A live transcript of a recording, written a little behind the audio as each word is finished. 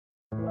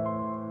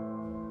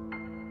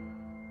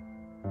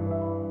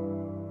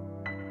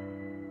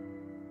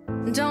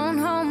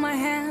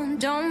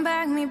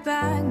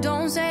back.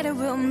 Don't say that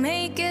we'll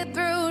make it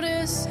through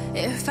this.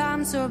 If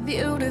I'm so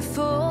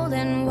beautiful,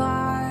 then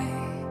why?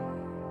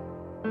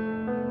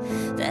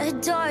 The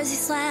doors we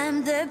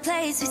slammed, the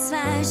place we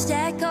smashed,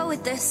 echo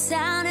with the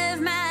sound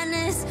of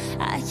madness.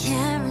 I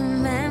can't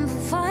remember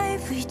why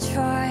we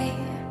tried.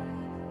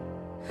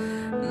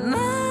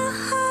 My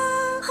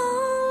heart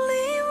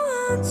only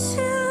wants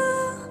you.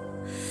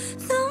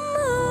 The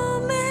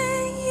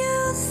moment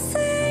you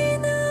say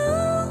no.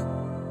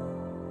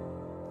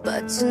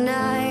 But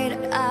tonight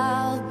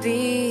I'll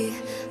be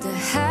the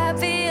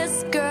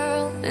happiest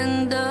girl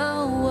in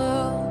the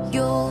world.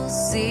 You'll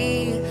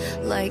see,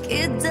 like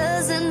it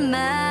doesn't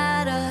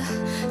matter.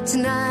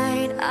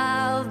 Tonight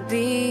I'll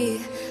be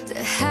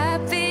the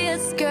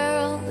happiest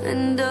girl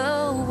in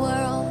the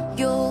world.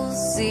 You'll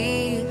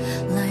see,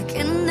 like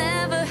it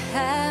never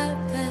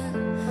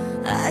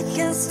happened. I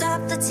can't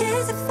stop the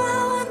tears if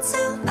I want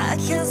to. I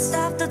can't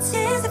stop the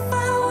tears if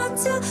I want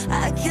to.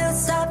 I can't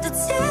stop the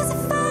tears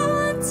if I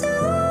want to.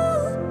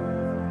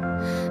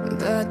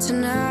 But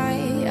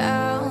tonight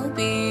I'll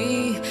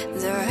be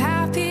the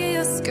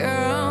happiest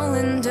girl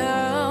in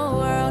the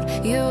world.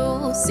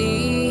 You'll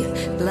see,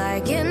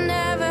 like it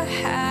never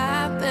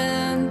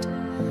happened.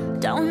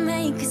 Don't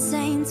make a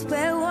saint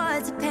where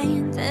words are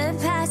paint. The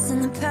past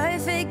and the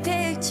perfect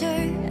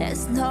picture.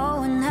 There's no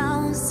one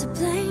else to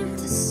blame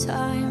this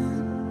time.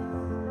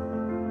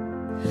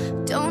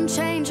 Don't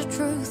change the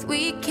truth,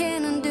 we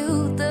can't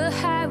undo the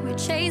high we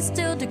chase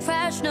till the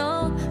crash.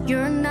 No,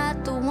 you're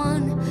not the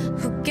one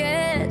who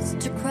gets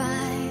to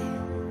cry.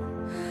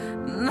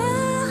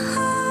 My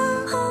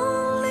heart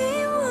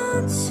only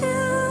wants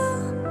you.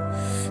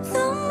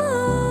 The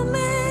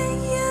moment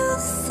you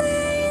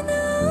say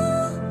no.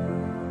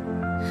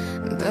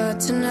 But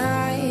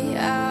tonight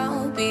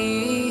I'll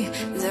be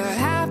the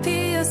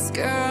happiest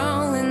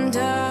girl in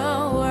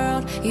the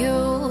world.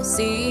 You'll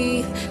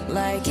see,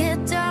 like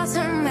it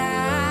doesn't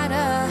matter.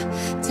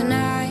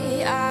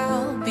 Tonight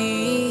I'll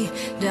be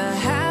the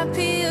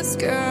happiest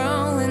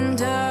girl in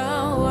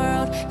the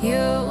world.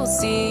 You'll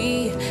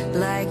see,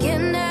 like it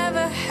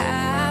never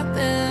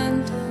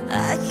happened.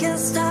 I can't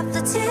stop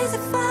the tears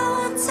if I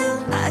want to.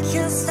 I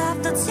can't stop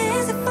the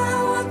tears if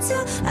I want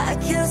to. I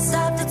can't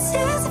stop the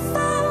tears if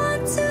I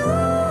want to.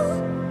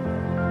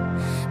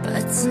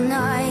 But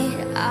tonight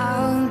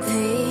I'll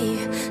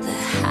be the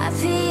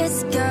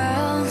happiest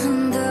girl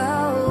in the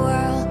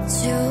world.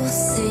 You'll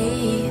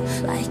see,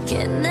 like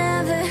it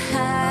never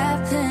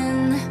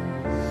happened.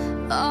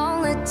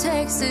 All it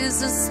takes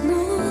is a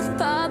smooth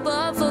pop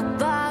of a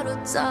bottle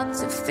top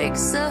to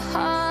fix a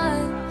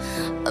heart,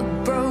 a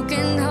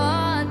broken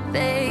heart,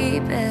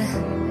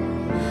 baby.